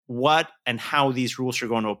what and how these rules are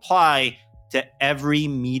going to apply to every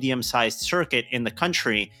medium-sized circuit in the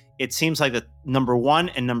country, it seems like the number 1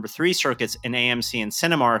 and number 3 circuits in AMC and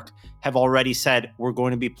Cinemark have already said we're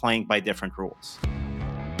going to be playing by different rules.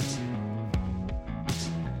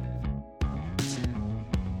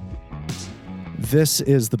 This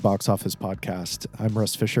is the Box Office Podcast. I'm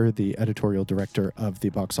Russ Fisher, the editorial director of the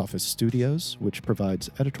Box Office Studios, which provides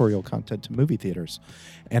editorial content to movie theaters.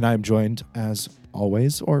 And I'm joined, as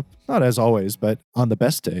always, or not as always, but on the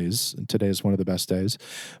best days, and today is one of the best days,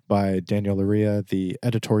 by Daniel Loria, the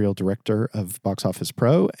editorial director of Box Office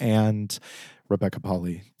Pro, and Rebecca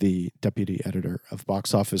Pahle, the deputy editor of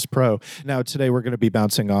Box Office Pro. Now, today we're going to be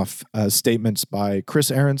bouncing off statements by Chris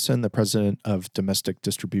Aronson, the president of domestic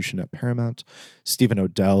distribution at Paramount, Stephen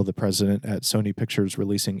Odell, the president at Sony Pictures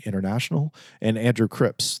Releasing International, and Andrew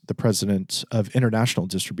Cripps, the president of international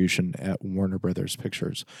distribution at Warner Brothers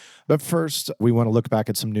Pictures. But first, we want to look back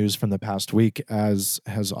at some news from the past week. As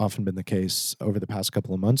has often been the case over the past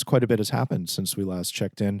couple of months, quite a bit has happened since we last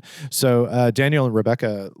checked in. So, Daniel and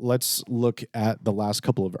Rebecca, let's look at the last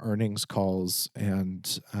couple of earnings calls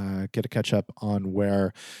and get a catch up on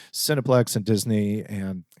where Cineplex and Disney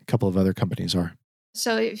and a couple of other companies are.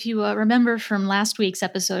 So if you remember from last week's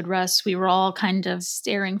episode, Russ, we were all kind of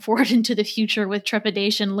staring forward into the future with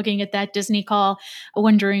trepidation, looking at that Disney call,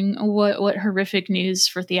 wondering what horrific news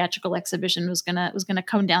for theatrical exhibition was gonna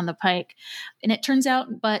come down the pike. And it turns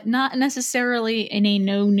out, but not necessarily in a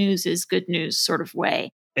no news is good news sort of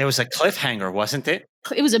way. It was a cliffhanger, wasn't it?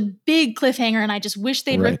 It was a big cliffhanger, and I just wish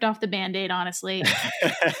they'd ripped off the Band-Aid, honestly.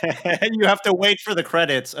 You have to wait for the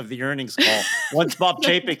credits of the earnings call. Once Bob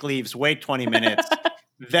Chapek leaves, wait 20 minutes.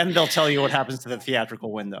 Then they'll tell you what happens to the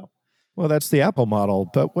theatrical window. Well, that's the Apple model.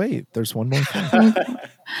 But wait, there's one more thing.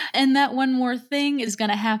 And that one more thing is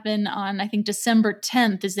going to happen on, I think, December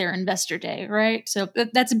 10th is their investor day, right? So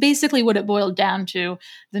that's basically what it boiled down to,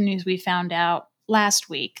 the news we found out last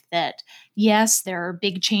week, that yes, there are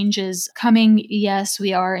big changes coming. Yes,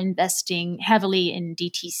 we are investing heavily in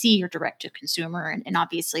DTC or direct to consumer. And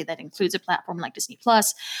obviously that includes a platform like Disney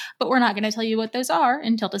Plus, but we're not going to tell you what those are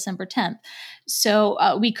until December 10th.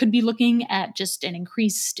 So we could be looking at just an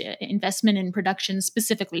increased investment in production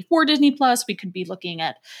specifically for Disney Plus. We could be looking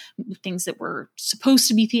at things that were supposed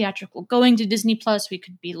to be theatrical going to Disney Plus. We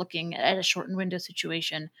could be looking at a shortened window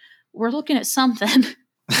situation. We're looking at something.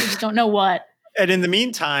 We just don't know what. And in the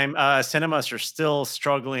meantime, cinemas are still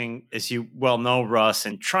struggling, as you well know, Russ,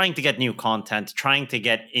 and trying to get new content, trying to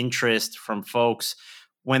get interest from folks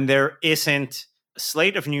when there isn't a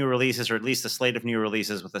slate of new releases, or at least a slate of new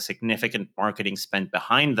releases with a significant marketing spend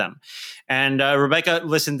behind them. And Rebecca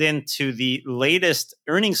listened in to the latest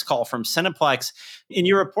earnings call from Cineplex. In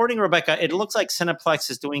your reporting, Rebecca, it looks like Cineplex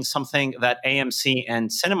is doing something that AMC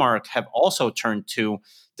and Cinemark have also turned to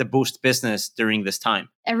boost business during this time.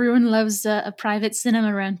 Everyone loves a private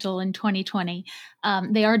cinema rental in 2020.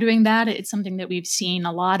 They are doing that. It's something that we've seen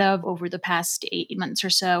a lot of over the past 8 months or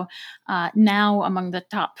so. Now, among the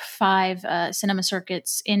top 5 cinema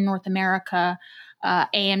circuits in North America,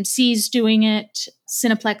 AMC's doing it,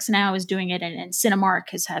 Cineplex now is doing it, and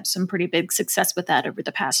Cinemark has had some pretty big success with that over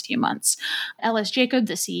the past few months. Ellis Jacob,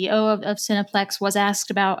 the CEO of Cineplex, was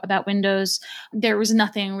asked about Windows. There was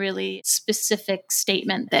nothing really specific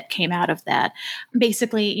statement that came out of that.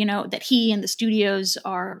 Basically, that he and the studios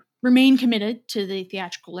remain committed to the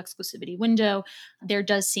theatrical exclusivity window. There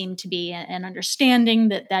does seem to be an understanding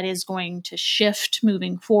that is going to shift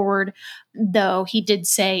moving forward, though he did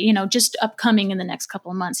say, just upcoming in the next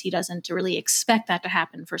couple of months, he doesn't really expect that to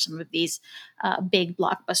happen for some of these big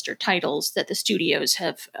blockbuster titles that the studios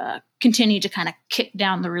have continued to kind of kick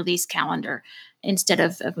down the release calendar instead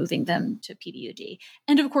of moving them to PVOD.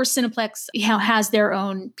 And of course, Cineplex has their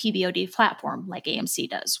own PVOD platform like AMC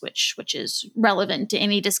does, which is relevant to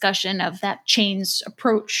any discussion of that chain's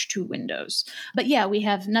approach to Windows. But yeah, we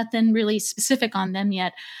have nothing really specific on them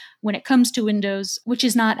yet when it comes to Windows, which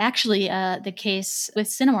is not actually the case with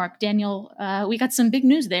Cinemark. Daniel, we got some big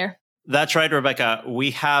news there. That's right, Rebecca. We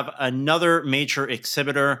have another major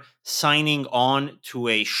exhibitor signing on to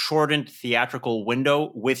a shortened theatrical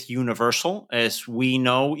window with Universal. As we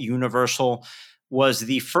know, Universal was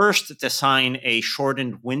the first to sign a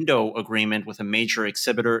shortened window agreement with a major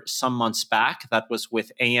exhibitor some months back. That was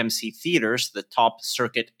with AMC Theaters, the top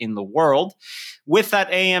circuit in the world. With that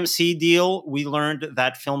AMC deal, we learned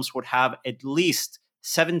that films would have at least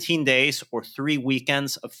 17 days or 3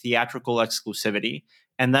 weekends of theatrical exclusivity.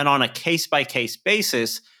 And then on a case-by-case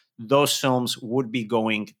basis, those films would be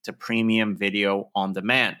going to premium video on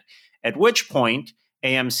demand, at which point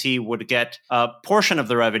AMC would get a portion of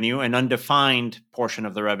the revenue, an undefined portion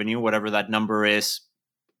of the revenue, whatever that number is,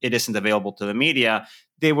 it isn't available to the media,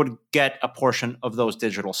 they would get a portion of those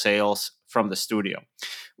digital sales from the studio.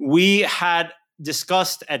 We had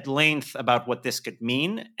discussed at length about what this could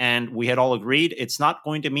mean, and we had all agreed it's not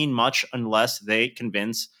going to mean much unless they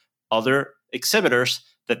convince other exhibitors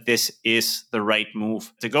that this is the right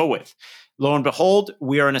move to go with. Lo and behold,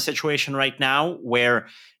 we are in a situation right now where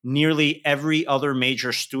nearly every other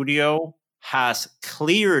major studio has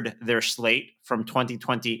cleared their slate from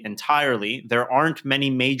 2020 entirely. There aren't many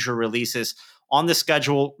major releases on the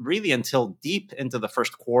schedule really until deep into the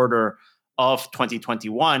first quarter of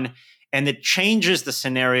 2021. And it changes the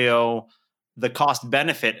scenario, the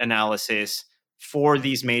cost-benefit analysis for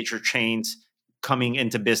these major chains coming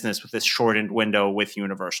into business with this shortened window with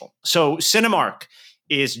Universal. So Cinemark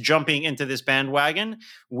is jumping into this bandwagon.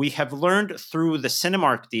 We have learned through the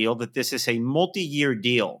Cinemark deal that this is a multi-year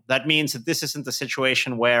deal. That means that this isn't the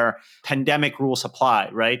situation where pandemic rules apply,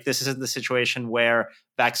 right? This isn't the situation where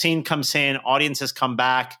vaccine comes in, audiences come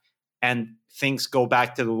back, and things go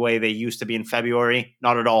back to the way they used to be in February.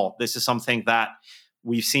 Not at all. This is something that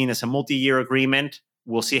we've seen as a multi-year agreement.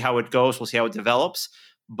 We'll see how it goes. We'll see how it develops.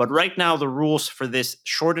 But right now, the rules for this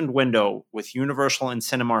shortened window with Universal and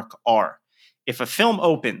Cinemark are, if a film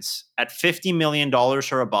opens at $50 million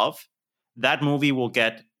or above, that movie will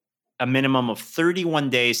get a minimum of 31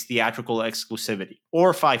 days theatrical exclusivity,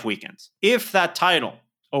 or 5 weekends. If that title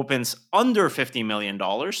opens under $50 million,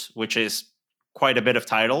 which is quite a bit of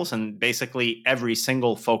titles, and basically every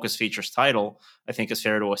single Focus Features title, I think is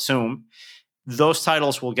fair to assume, those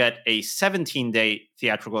titles will get a 17-day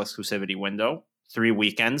theatrical exclusivity window, 3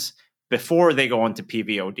 weekends, before they go on to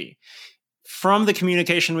PVOD. From the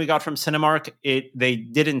communication we got from Cinemark, they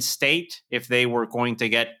didn't state if they were going to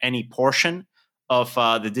get any portion of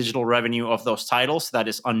the digital revenue of those titles. That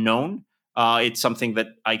is unknown. It's something that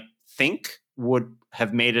I think would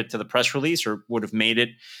have made it to the press release or would have made it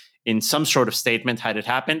in some sort of statement had it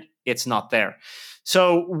happened. It's not there.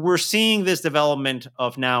 So we're seeing this development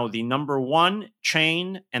of now the number 1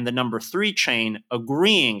 chain and the number 3 chain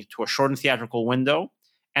agreeing to a shortened theatrical window,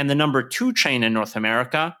 and the number 2 chain in North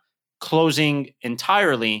America closing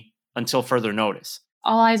entirely until further notice.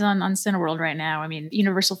 All eyes on Cineworld right now. I mean,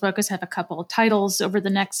 Universal Focus have a couple of titles over the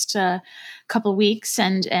next couple of weeks,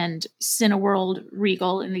 and Cineworld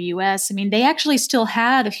Regal in the U.S. I mean, they actually still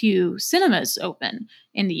had a few cinemas open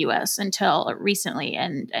in the U.S. until recently,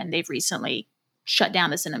 and they've recently shut down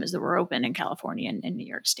the cinemas that were open in California and New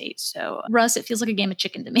York State. So, Russ, it feels like a game of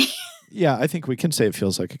chicken to me. Yeah, I think we can say it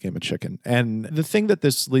feels like a game of chicken. And the thing that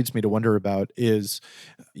this leads me to wonder about is,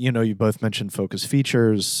 you both mentioned Focus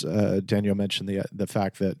Features. Daniel mentioned the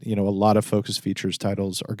fact that, a lot of Focus Features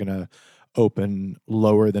titles are going to open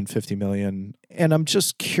lower than 50 million. And I'm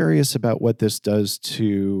just curious about what this does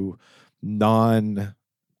to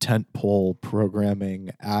non-tentpole programming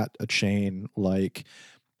at a chain like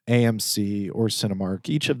AMC or Cinemark.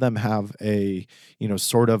 Each of them have a,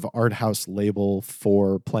 sort of art house label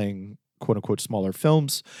for playing quote unquote smaller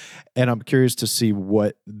films. And I'm curious to see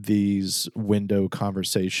what these window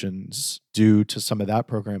conversations do to some of that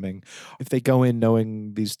programming. If they go in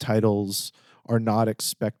knowing these titles are not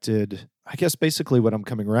expected, I guess basically what I'm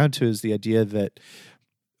coming around to is the idea that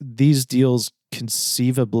these deals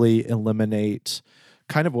conceivably eliminate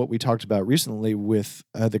kind of what we talked about recently with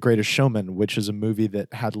The Greatest Showman, which is a movie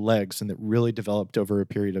that had legs and that really developed over a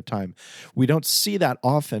period of time. We don't see that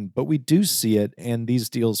often, but we do see it, and these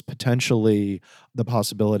deals potentially the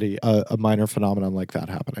possibility a minor phenomenon like that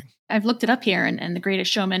happening. I've looked it up here, and The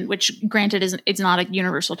Greatest Showman, which granted it's not a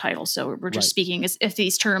Universal title, so we're just speaking as if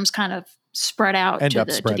these terms kind of spread out to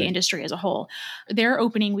the industry as a whole. Their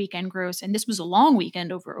opening weekend gross, and this was a long weekend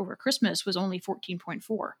over Christmas, was only 14.4.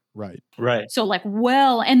 Right. So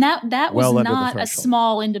and that was not a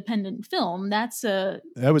small independent film. That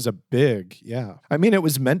was a big, yeah. I mean, it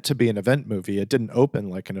was meant to be an event movie. It didn't open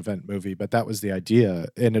like an event movie, but that was the idea,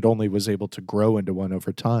 and it only was able to grow into one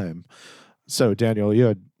over time. So, Daniel, you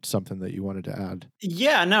had something that you wanted to add.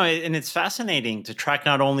 Yeah, no, and it's fascinating to track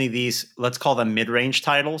not only these, let's call them mid-range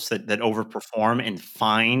titles that overperform and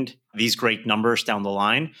find these great numbers down the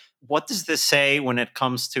line. What does this say when it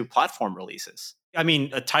comes to platform releases? I mean,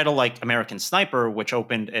 a title like American Sniper, which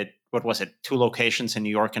opened at, 2 locations in New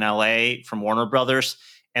York and LA from Warner Brothers,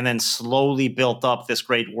 and then slowly built up this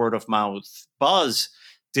great word of mouth buzz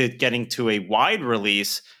to getting to a wide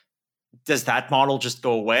release. Does that model just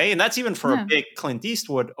go away? And that's even for a big Clint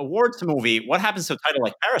Eastwood awards movie. What happens to a title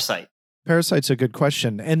like Parasite? Parasite's a good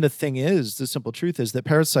question. And the thing is, the simple truth is that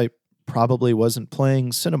Parasite probably wasn't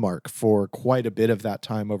playing Cinemark for quite a bit of that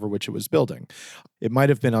time over which it was building. It might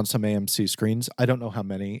have been on some AMC screens. I don't know how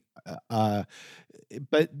many.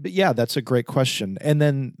 But yeah, that's a great question. And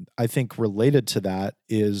then I think related to that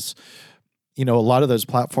is, a lot of those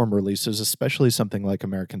platform releases, especially something like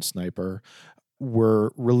American Sniper,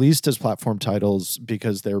 were released as platform titles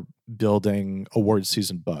because they're building award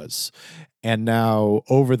season buzz. And now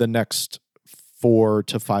over the next 4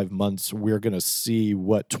 to 5 months, we're going to see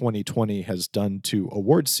what 2020 has done to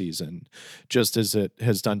award season, just as it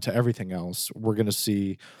has done to everything else. We're going to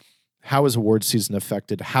see how is award season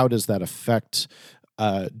affected? How does that affect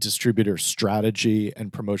distributor strategy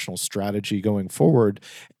and promotional strategy going forward?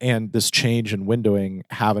 And this change in windowing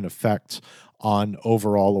have an effect on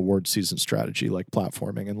overall award season strategy, like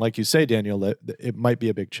platforming. And like you say, Daniel, it might be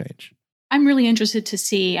a big change. I'm really interested to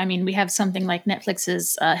see. I mean, we have something like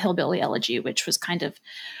Netflix's Hillbilly Elegy, which was kind of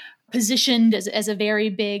positioned as a very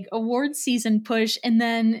big award season push. And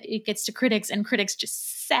then it gets to critics, and critics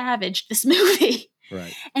just savaged this movie.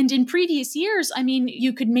 Right. And in previous years, I mean,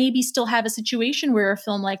 you could maybe still have a situation where a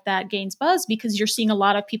film like that gains buzz because you're seeing a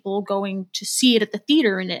lot of people going to see it at the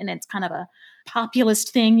theater, and it's kind of a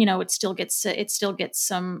populist thing. It still gets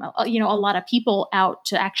some, a lot of people out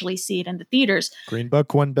to actually see it in the theaters. Green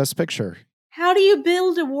Book won Best Picture. How do you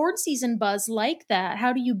build award season buzz like that?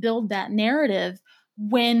 How do you build that narrative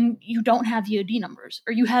when you don't have VOD numbers,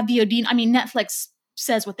 or you have VOD? I mean, Netflix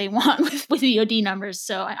says what they want with VOD numbers.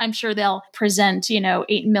 So I'm sure they'll present,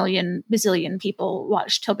 8 million bazillion people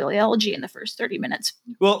watched Hillbilly Elegy in the first 30 minutes.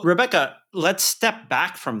 Well, Rebecca, let's step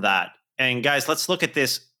back from that. And guys, let's look at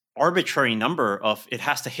this arbitrary number of it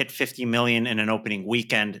has to hit 50 million in an opening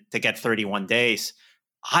weekend to get 31 days.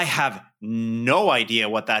 I have no idea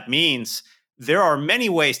what that means. There are many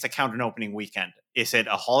ways to count an opening weekend. Is it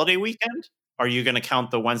a holiday weekend? Are you going to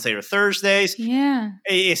count the Wednesday or Thursdays? Yeah.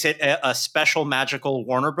 Is it a special magical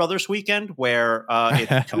Warner Brothers weekend where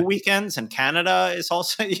it's 2 weekends and Canada is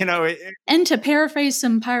also, And to paraphrase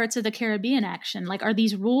some Pirates of the Caribbean action, like, are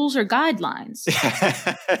these rules or guidelines?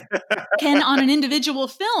 On an individual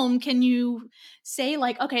film, can you say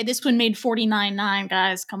like, okay, this one made 49.9,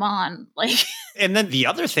 guys, come on. Like, and then the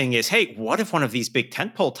other thing is, hey, what if one of these big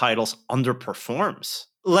tentpole titles underperforms?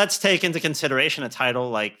 Let's take into consideration a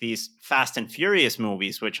title like these Fast and Furious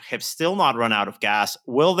movies, which have still not run out of gas.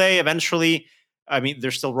 Will they eventually? I mean,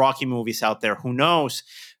 there's still Rocky movies out there. Who knows?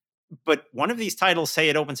 But one of these titles, say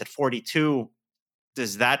it opens at 42.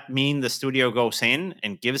 Does that mean the studio goes in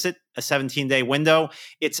and gives it a 17-day window?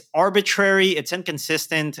 It's arbitrary. It's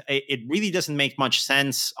inconsistent. It really doesn't make much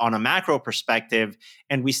sense on a macro perspective.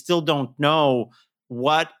 And we still don't know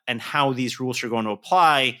what and how these rules are going to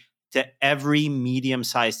apply to every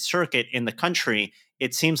medium-sized circuit in the country.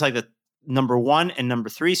 It seems like the number 1 and number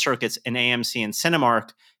 3 circuits in AMC and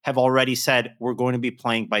Cinemark have already said we're going to be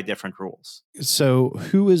playing by different rules. So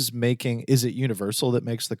who is it Universal that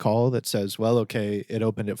makes the call that says, well, okay, it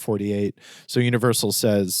opened at 48. So Universal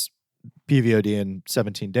says PVOD in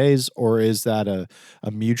 17 days, or is that a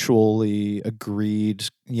mutually agreed,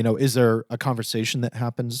 is there a conversation that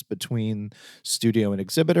happens between studio and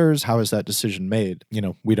exhibitors? How is that decision made?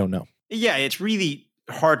 We don't know. Yeah, it's really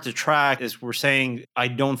hard to track. As we're saying, I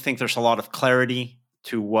don't think there's a lot of clarity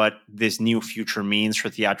to what this new future means for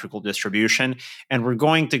theatrical distribution. And we're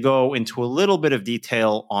going to go into a little bit of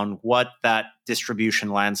detail on what that distribution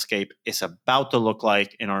landscape is about to look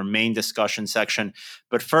like in our main discussion section.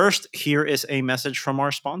 But first, here is a message from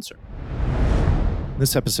our sponsor.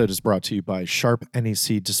 This episode is brought to you by Sharp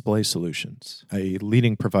NEC Display Solutions, a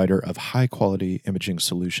leading provider of high-quality imaging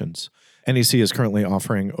solutions. NEC is currently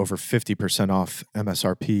offering over 50% off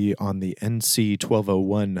MSRP on the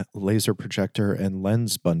NC1201 laser projector and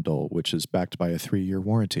lens bundle, which is backed by a 3-year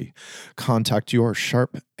warranty. Contact your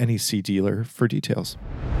Sharp NEC dealer for details.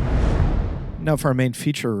 Now, for our main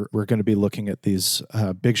feature, we're going to be looking at these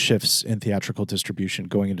big shifts in theatrical distribution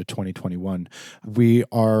going into 2021. We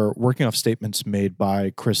are working off statements made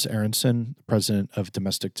by Chris Aronson, president of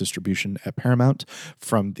domestic distribution at Paramount,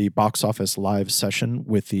 from the Box Office Live session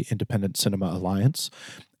with the Independent Cinema Alliance,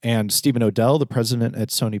 and Stephen Odell, the president at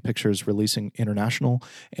Sony Pictures Releasing International,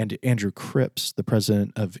 and Andrew Cripps, the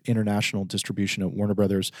president of International Distribution at Warner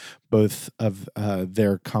Brothers. Both of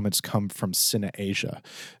their comments come from CineAsia.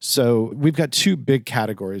 So we've got 2 big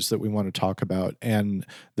categories that we want to talk about. And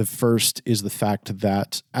the first is the fact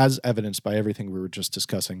that, as evidenced by everything we were just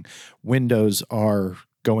discussing, windows are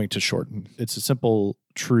going to shorten. It's a simple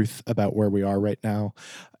truth about where we are right now.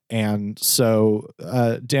 And so,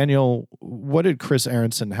 Daniel, what did Chris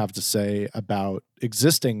Aronson have to say about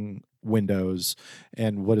existing windows,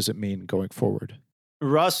 and what does it mean going forward?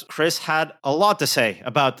 Russ, Chris had a lot to say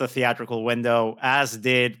about the theatrical window, as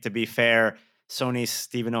did, to be fair, Sony's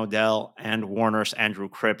Stephen Odell and Warner's Andrew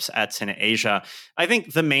Cripps at CineAsia. I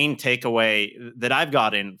think the main takeaway that I've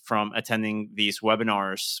gotten from attending these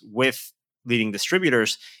webinars with leading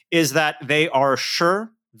distributors is that they are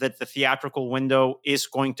sure that the theatrical window is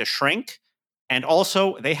going to shrink. And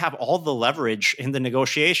also, they have all the leverage in the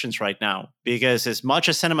negotiations right now, because as much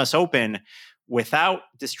as cinemas open, without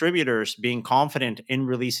distributors being confident in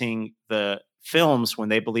releasing the films when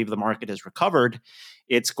they believe the market has recovered,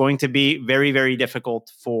 it's going to be very, very difficult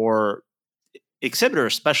for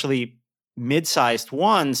exhibitors, especially mid-sized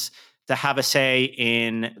ones, to have a say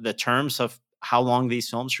in the terms of how long these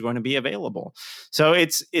films are going to be available. So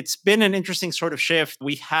it's been an interesting sort of shift.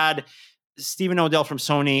 We had Stephen Odell from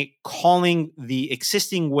Sony calling the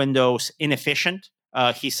existing windows inefficient.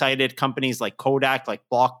 He cited companies like Kodak, like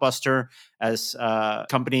Blockbuster, as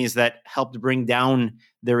companies that helped bring down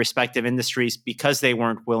their respective industries because they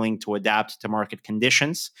weren't willing to adapt to market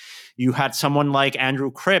conditions. You had someone like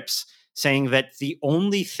Andrew Cripps saying that the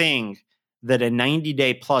only thing that a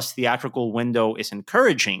 90-day plus theatrical window is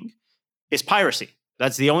encouraging is piracy.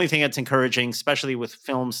 That's the only thing that's encouraging, especially with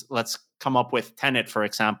films. Let's come up with Tenet, for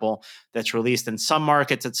example, that's released in some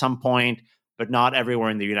markets at some point, but not everywhere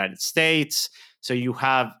in the United States. So you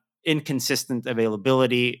have inconsistent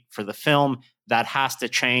availability for the film. That has to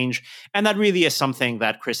change. And that really is something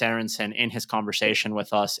that Chris Aronson, in his conversation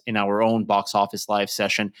with us in our own Box Office Live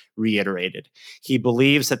session, reiterated. He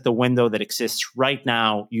believes that the window that exists right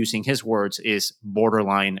now, using his words, is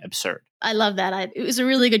borderline absurd. I love that. It was a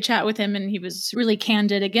really good chat with him, and he was really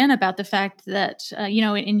candid again about the fact that,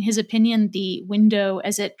 in his opinion, the window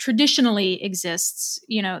as it traditionally exists,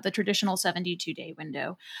 the traditional 72-day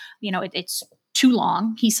window, it's too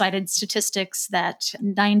long. He cited statistics that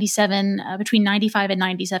between 95 and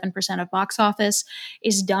 97% of box office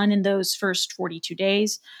is done in those first 42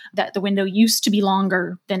 days. That the window used to be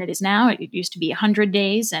longer than it is now. It used to be 100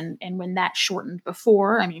 days. And when that shortened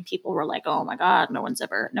before, people were like, oh my God, no one's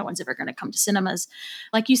ever going to come to cinemas.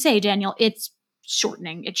 Like you say, Daniel, it's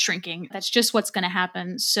shortening, it's shrinking. That's just what's going to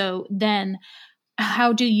happen. So then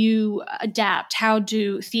how do you adapt? How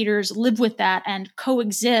do theaters live with that and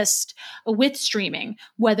coexist with streaming,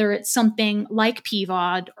 whether it's something like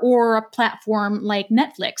PVOD or a platform like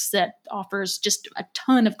Netflix that offers just a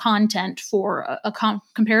ton of content for a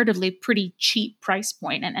comparatively pretty cheap price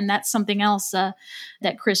point? And that's something else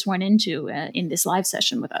that Chris went into in this live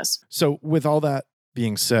session with us. So with all that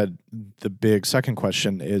being said, the big second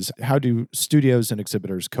question is, how do studios and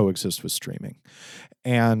exhibitors coexist with streaming?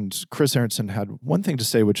 And Chris Aronson had one thing to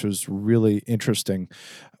say, which was really interesting,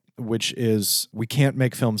 which is we can't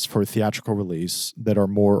make films for theatrical release that are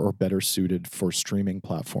more or better suited for streaming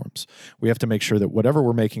platforms. We have to make sure that whatever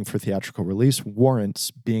we're making for theatrical release warrants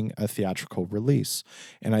being a theatrical release.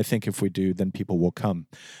 And I think if we do, then people will come.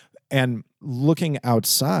 And looking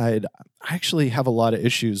outside, I actually have a lot of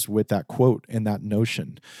issues with that quote and that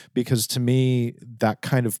notion, because to me, that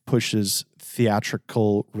kind of pushes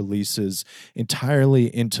theatrical releases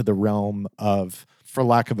entirely into the realm of, for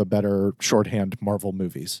lack of a better shorthand, Marvel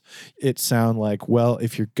movies. It sounds like, well,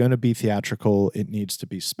 if you're going to be theatrical, it needs to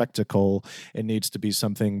be spectacle. It needs to be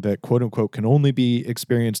something that, quote unquote, can only be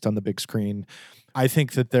experienced on the big screen. I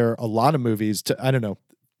think that there are a lot of movies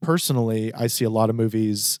personally, I see a lot of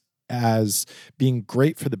movies as being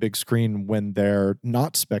great for the big screen when they're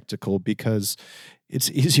not spectacle, because it's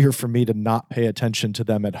easier for me to not pay attention to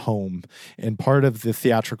them at home. And part of the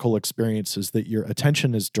theatrical experience is that your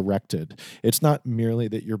attention is directed. It's not merely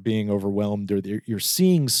that you're being overwhelmed or that you're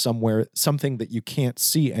seeing something that you can't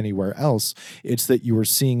see anywhere else. It's that you are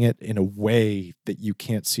seeing it in a way that you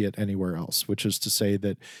can't see it anywhere else, which is to say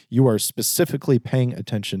that you are specifically paying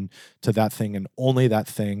attention to that thing and only that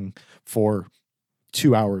thing for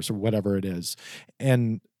 2 hours or whatever it is.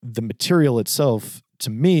 And the material itself, to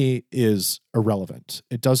me, is irrelevant.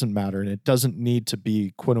 It doesn't matter, and it doesn't need to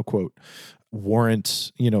be, quote unquote,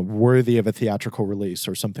 worthy of a theatrical release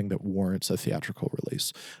or something that warrants a theatrical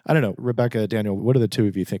release. I don't know. Rebecca, Daniel, what do the two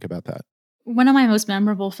of you think about that? One of my most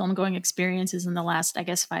memorable film-going experiences in the last,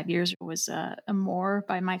 5 years was Amour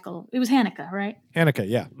by Michael. It was Haneke, right? Haneke,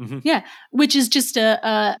 yeah. Mm-hmm. Yeah, which is just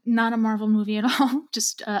not a Marvel movie at all.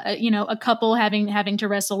 Just, a couple having to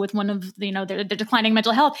wrestle with one of, their declining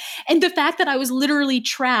mental health. And the fact that I was literally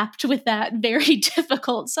trapped with that very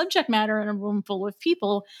difficult subject matter in a room full of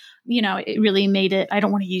people, it really made it, I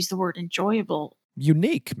don't want to use the word enjoyable,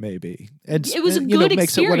 unique, maybe. It was a good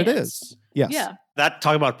makes it what it experience. is. Yes. Yeah. That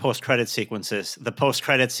talk about post-credit sequences, the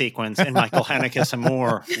post-credit sequence in Michael Haneke's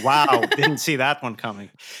Amour. Wow, didn't see that one coming.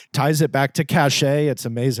 Ties it back to Cachet. It's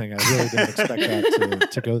amazing. I really didn't expect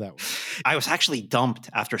that to go that way. I was actually dumped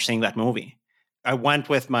after seeing that movie. I went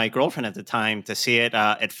with my girlfriend at the time to see it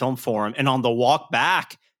at Film Forum, and on the walk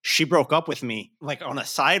back, she broke up with me, like on a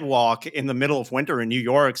sidewalk in the middle of winter in New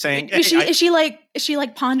York, saying, Is she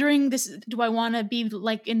like pondering this? Do I want to be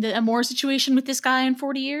like in the Amour situation with this guy in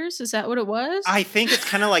 40 years? Is that what it was? I think it's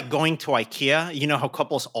kind of like going to IKEA. You know how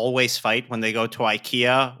couples always fight when they go to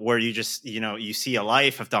IKEA, where you just, you see a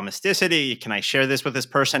life of domesticity. Can I share this with this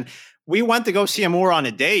person? We went to go see Amour on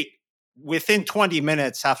a date. Within 20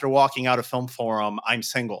 minutes after walking out of Film Forum, I'm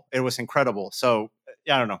single. It was incredible. So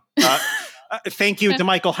I don't know. Thank you to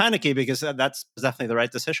Michael Haneke, because that's definitely the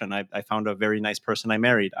right decision. I found a very nice person I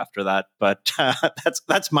married after that. But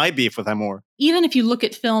that's my beef with Amour. Even if you look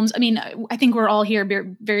at films, I mean, I think we're all here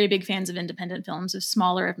very big fans of independent films, of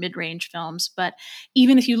smaller, of mid-range films. But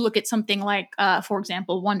even if you look at something like, for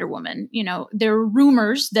example, Wonder Woman, there are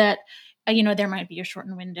rumors that, there might be a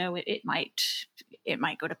shortened window. It might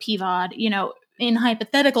go to PVOD, in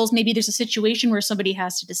hypotheticals, maybe there's a situation where somebody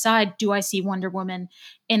has to decide, do I see Wonder Woman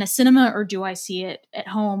in a cinema or do I see it at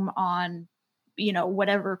home on,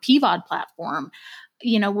 whatever PVOD platform?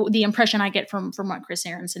 The impression I get from what Chris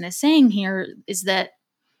Aronson is saying here is that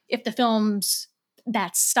if the film's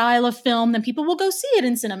that style of film, then people will go see it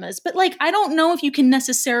in cinemas. But I don't know if you can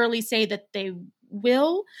necessarily say that they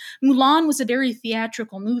will. Mulan was a very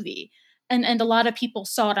theatrical movie. And a lot of people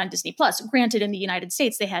saw it on Disney Plus. Granted, in the United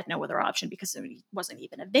States, they had no other option because it wasn't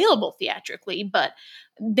even available theatrically. But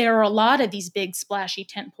there are a lot of these big, splashy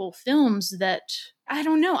tentpole films that I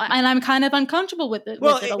don't know, and I'm kind of uncomfortable with it.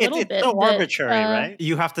 Well, with it a little it's bit. so arbitrary, right?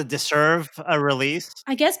 You have to deserve a release.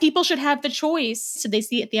 I guess people should have the choice, so they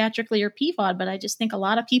see it theatrically or PVOD. But I just think a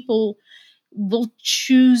lot of people will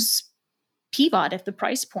choose PVOD if the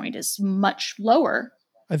price point is much lower.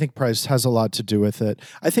 I think price has a lot to do with it.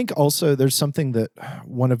 I think also there's something that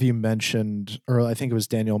one of you mentioned, or I think it was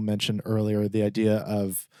Daniel mentioned earlier, the idea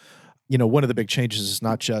of, one of the big changes is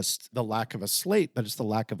not just the lack of a slate, but it's the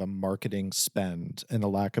lack of a marketing spend and the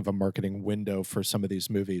lack of a marketing window for some of these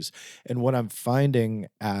movies. And what I'm finding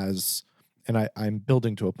I'm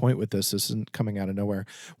building to a point with this isn't coming out of nowhere.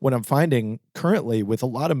 What I'm finding currently with a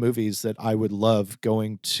lot of movies that I would love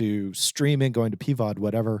going to streaming, going to PVOD,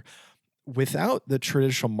 whatever, without the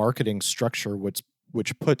traditional marketing structure, which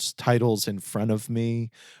puts titles in front of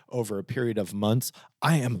me over a period of months,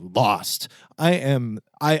 I am lost. I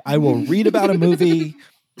will read about a movie.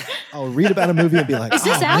 I'll read about a movie and be like, is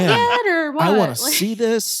this out yet or what? I want to see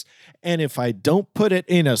this. And if I don't put it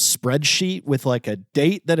in a spreadsheet with a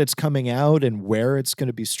date that it's coming out and where it's going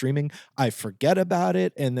to be streaming, I forget about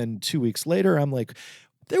it. And then 2 weeks later, I'm like,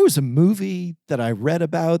 there was a movie that I read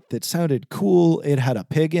about that sounded cool. It had a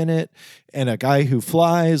pig in it and a guy who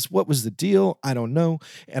flies. What was the deal? I don't know.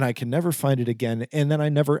 And I can never find it again. And then I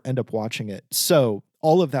never end up watching it. So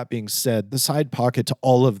all of that being said, the side pocket to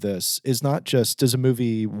all of this is not just, does a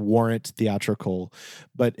movie warrant theatrical,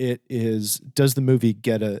 but it is, does the movie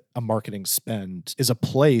get a marketing spend? Is a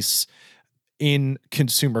place in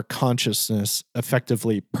consumer consciousness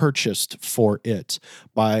effectively purchased for it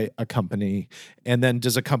by a company? And then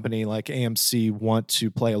does a company like AMC want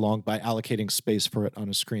to play along by allocating space for it on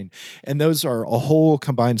a screen? And those are a whole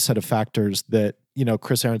combined set of factors that,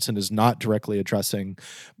 Chris Aronson is not directly addressing,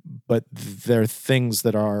 but they're things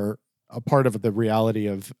that are a part of the reality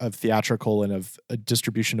of theatrical and of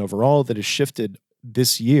distribution overall that has shifted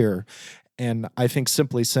this year. And I think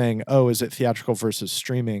simply saying, oh, is it theatrical versus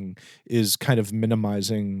streaming is kind of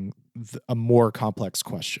minimizing a more complex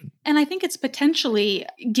question. And I think it's potentially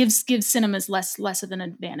gives cinemas less of an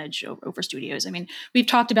advantage over studios. I mean, we've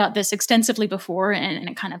talked about this extensively before, and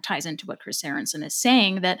it kind of ties into what Chris Aronson is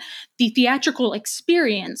saying, that the theatrical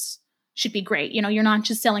experience should be great. You're not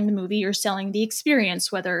just selling the movie, you're selling the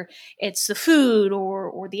experience, whether it's the food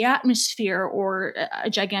or the atmosphere or a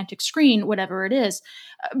gigantic screen, whatever it is.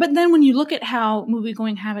 But then when you look at how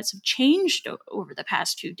movie-going habits have changed over the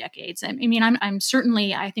past 2 decades, I mean, I'm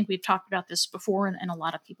certainly, I think we've talked about this before, and a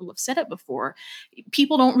lot of people have said it before,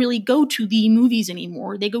 people don't really go to the movies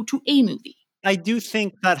anymore. They go to a movie. I do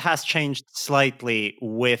think that has changed slightly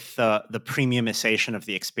with the premiumization of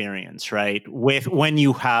the experience, right? With when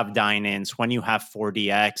you have dine-ins, when you have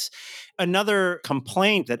 4DX. Another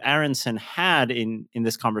complaint that Aronson had in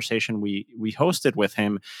this conversation we hosted with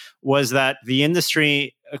him was that the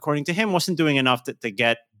industry, according to him, wasn't doing enough to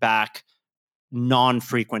get back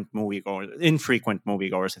non-frequent moviegoers, infrequent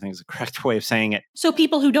moviegoers, I think is the correct way of saying it. So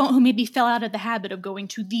people who maybe fell out of the habit of going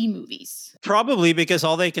to the movies. Probably because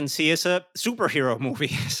all they can see is a superhero movie.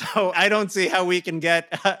 So I don't see how we can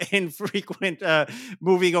get infrequent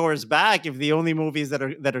moviegoers back if the only movies that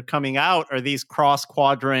are coming out are these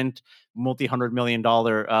cross-quadrant, multi-$100 million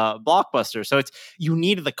blockbusters. So you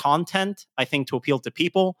need the content, I think, to appeal to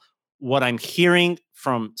people. What I'm hearing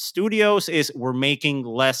from studios is we're making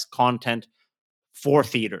less content for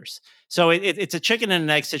theaters. So it's a chicken and an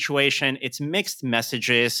egg situation. It's mixed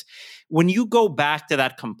messages. When you go back to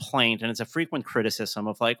that complaint, and it's a frequent criticism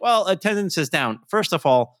of like, well, attendance is down. First of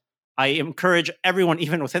all, I encourage everyone,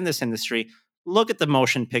 even within this industry, look at the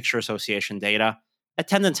Motion Picture Association data.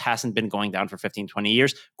 Attendance hasn't been going down for 15, 20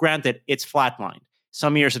 years. Granted, it's flatlined.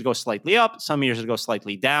 Some years it goes slightly up, some years it goes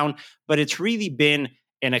slightly down, but it's really been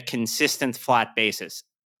in a consistent flat basis.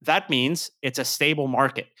 That means it's a stable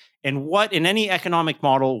market. And what in any economic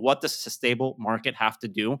model, what does a stable market have to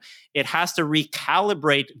do? It has to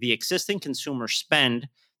recalibrate the existing consumer spend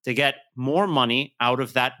to get more money out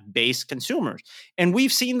of that base consumers. And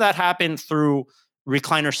we've seen that happen through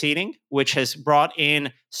recliner seating, which has brought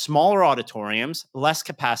in smaller auditoriums, less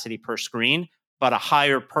capacity per screen, but a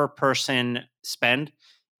higher per person spend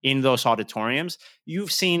in those auditoriums.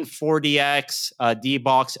 You've seen 4DX,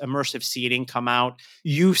 D-Box, immersive seating come out.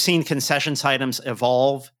 You've seen concessions items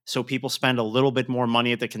evolve. So people spend a little bit more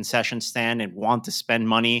money at the concession stand and want to spend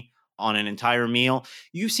money on an entire meal.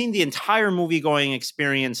 You've seen the entire movie-going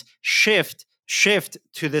experience shift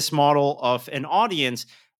to this model of an audience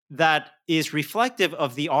that is reflective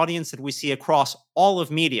of the audience that we see across all of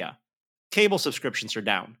media. Cable subscriptions are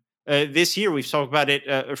down. This year, we've talked about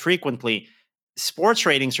it frequently. Sports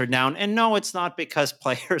ratings are down. And no, it's not because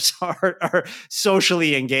players are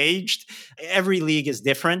socially engaged. Every league is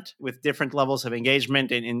different with different levels of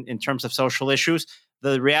engagement in terms of social issues.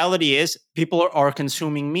 The reality is people are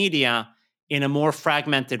consuming media in a more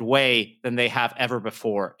fragmented way than they have ever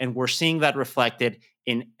before. And we're seeing that reflected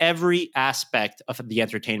in every aspect of the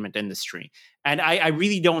entertainment industry. And I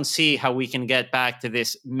really don't see how we can get back to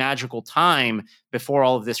this magical time before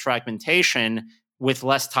all of this fragmentation with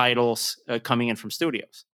less titles coming in from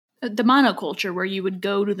studios. The monoculture where you would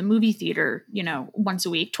go to the movie theater, once a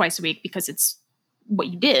week, twice a week, because it's what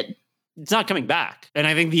you did. It's not coming back. And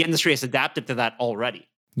I think the industry has adapted to that already.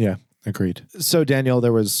 Yeah. Agreed. So, Daniel,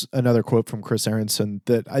 there was another quote from Chris Aronson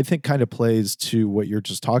that I think kind of plays to what you're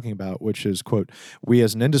just talking about, which is, quote, "We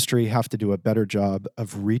as an industry have to do a better job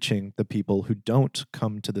of reaching the people who don't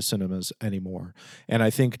come to the cinemas anymore." And I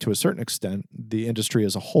think to a certain extent, the industry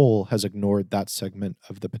as a whole has ignored that segment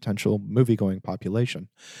of the potential movie-going population.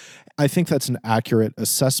 I think that's an accurate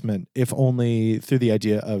assessment, if only through the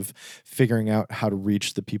idea of figuring out how to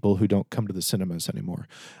reach the people who don't come to the cinemas anymore.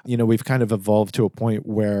 We've kind of evolved to a point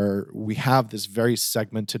where we have this very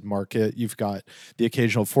segmented market. You've got the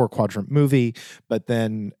occasional 4-quadrant movie, but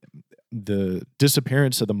then the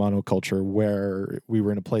disappearance of the monoculture, where we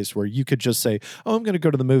were in a place where you could just say, "Oh, I'm going to go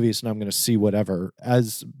to the movies and I'm going to see whatever."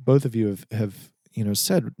 As both of you have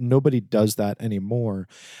said, nobody does that anymore.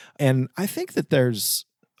 And I think that there's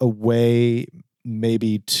a way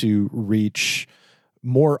maybe to reach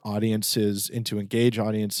more audiences and to engage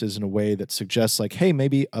audiences in a way that suggests like, hey,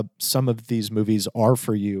 maybe some of these movies are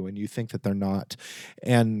for you and you think that they're not.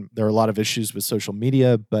 And there are a lot of issues with social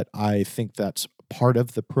media, but I think that's part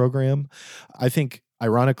of the program. I think,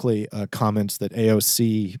 ironically, comments that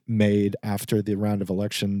AOC made after the round of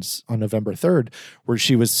elections on November 3rd, where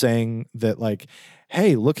she was saying that like,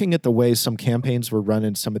 hey, looking at the way some campaigns were run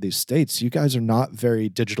in some of these states, you guys are not very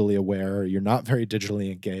digitally aware, or you're not very digitally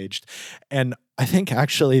engaged. And I think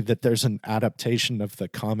actually that there's an adaptation of the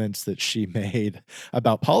comments that she made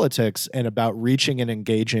about politics and about reaching and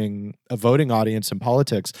engaging a voting audience in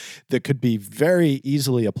politics that could be very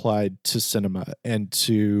easily applied to cinema and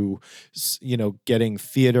to, getting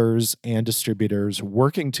theaters and distributors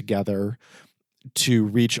working together to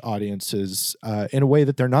reach audiences in a way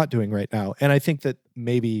that they're not doing right now. And I think that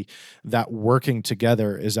maybe that working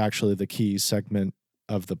together is actually the key segment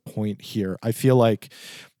of the point here. I feel like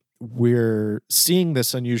we're seeing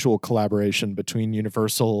this unusual collaboration between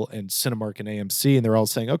Universal and Cinemark and AMC, and they're all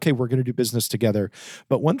saying, okay, we're going to do business together.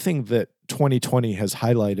 But one thing that 2020 has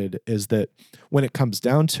highlighted is that when it comes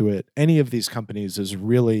down to it, any of these companies is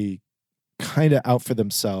really kind of out for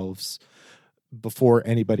themselves, before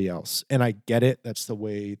anybody else. And I get it. That's the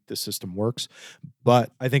way the system works.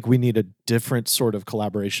 But I think we need a different sort of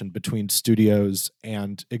collaboration between studios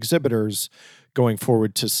and exhibitors going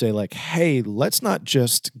forward to say like, hey, let's not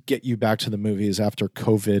just get you back to the movies after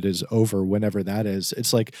COVID is over, whenever that is.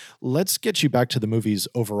 It's like, let's get you back to the movies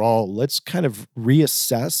overall. Let's kind of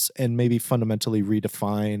reassess and maybe fundamentally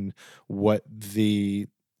redefine what the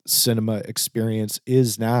cinema experience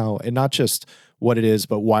is now, and not just what it is,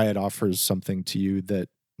 but why it offers something to you that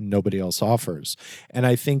nobody else offers. And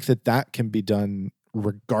I think that that can be done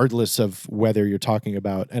regardless of whether you're talking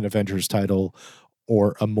about an Avengers title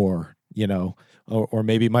or a more, or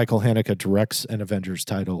maybe Michael Haneke directs an Avengers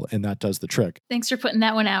title and that does the trick. Thanks for putting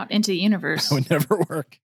that one out into the universe. That would never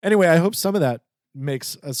work. Anyway, I hope some of that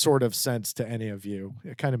makes a sort of sense to any of you.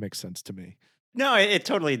 It kind of makes sense to me. No, it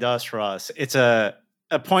totally does for us. It's a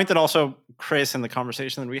point that also Chris, in the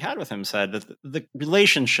conversation that we had with him, said that the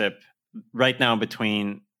relationship right now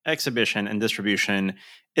between exhibition and distribution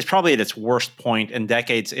is probably at its worst point in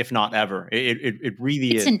decades, if not ever. It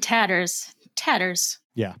really is. It's in tatters.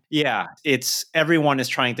 Yeah. Yeah. Everyone is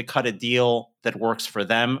trying to cut a deal that works for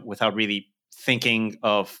them without really thinking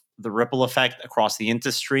of the ripple effect across the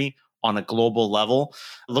industry on a global level.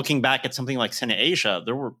 Looking back at something like CineAsia,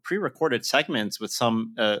 there were pre-recorded segments with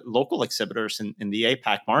some local exhibitors in the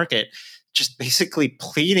APAC market, just basically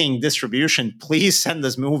pleading distribution, please send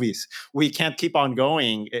us movies. We can't keep on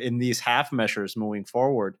going in these half measures moving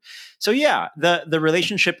forward. So yeah, the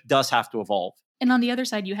relationship does have to evolve. And on the other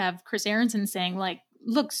side, you have Chris Aronson saying like,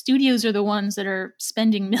 look, studios are the ones that are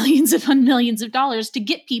spending millions upon millions of dollars to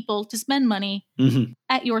get people to spend money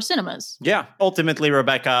at your cinemas. Yeah. Ultimately,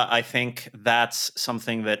 Rebecca, I think that's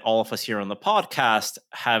something that all of us here on the podcast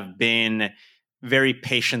have been very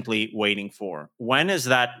patiently waiting for. When is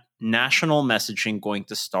that national messaging going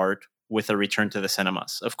to start with a return to the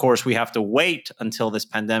cinemas? Of course, we have to wait until this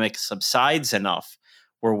pandemic subsides enough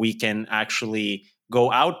where we can actually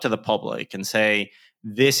go out to the public and say,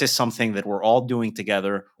 this is something that we're all doing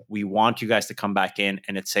together. We want you guys to come back in,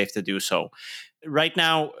 and it's safe to do so. Right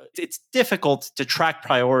now, it's difficult to track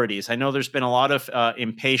priorities. I know there's been a lot of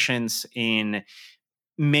impatience in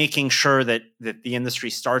making sure that the industry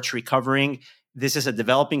starts recovering. This is a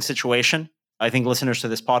developing situation. I think listeners to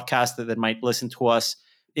this podcast that might listen to us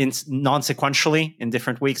non-sequentially in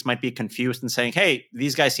different weeks might be confused and saying, hey,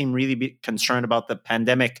 these guys seem really concerned about the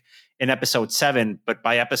pandemic in episode 7, but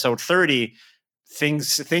by episode 30,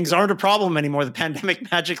 things aren't a problem anymore. The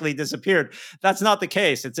pandemic magically disappeared. That's not the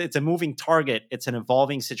case. It's a moving target. It's an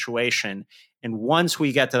evolving situation. And once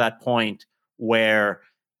we get to that point where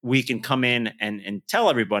we can come in and tell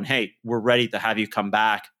everyone, hey, we're ready to have you come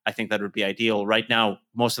back, I think that would be ideal. Right now,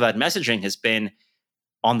 most of that messaging has been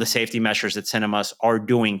on the safety measures that cinemas are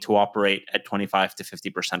doing to operate at 25 to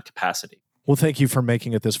 50% capacity. Well, thank you for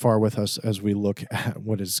making it this far with us as we look at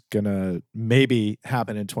what is going to maybe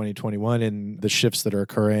happen in 2021 and the shifts that are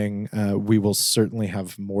occurring. We will certainly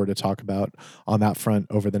have more to talk about on that front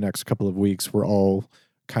over the next couple of weeks. We're all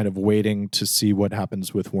kind of waiting to see what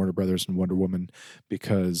happens with Warner Brothers and Wonder Woman,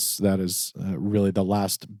 because that is really the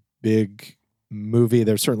last big movie.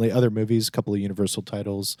 There's certainly other movies, a couple of Universal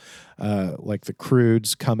titles like The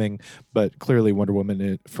Croods coming, but clearly Wonder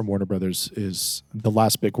Woman from Warner Brothers is the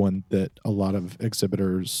last big one that a lot of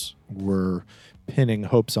exhibitors were pinning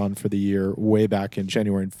hopes on for the year way back in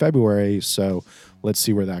January and February. So let's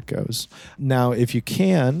see where that goes. Now, if you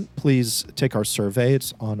can, please take our survey.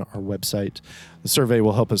 It's on our website. The survey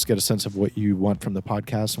will help us get a sense of what you want from the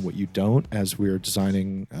podcast and what you don't as we're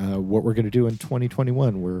designing what we're going to do in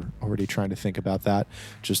 2021. We're already trying to think about that,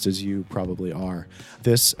 just as you probably are.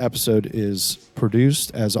 This episode is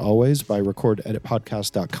produced, as always, by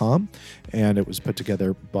recordeditpodcast.com, and it was put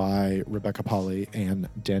together by Rebecca Polly and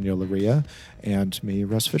Daniel Laria and me,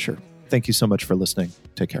 Russ Fisher. Thank you so much for listening.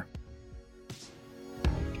 Take care.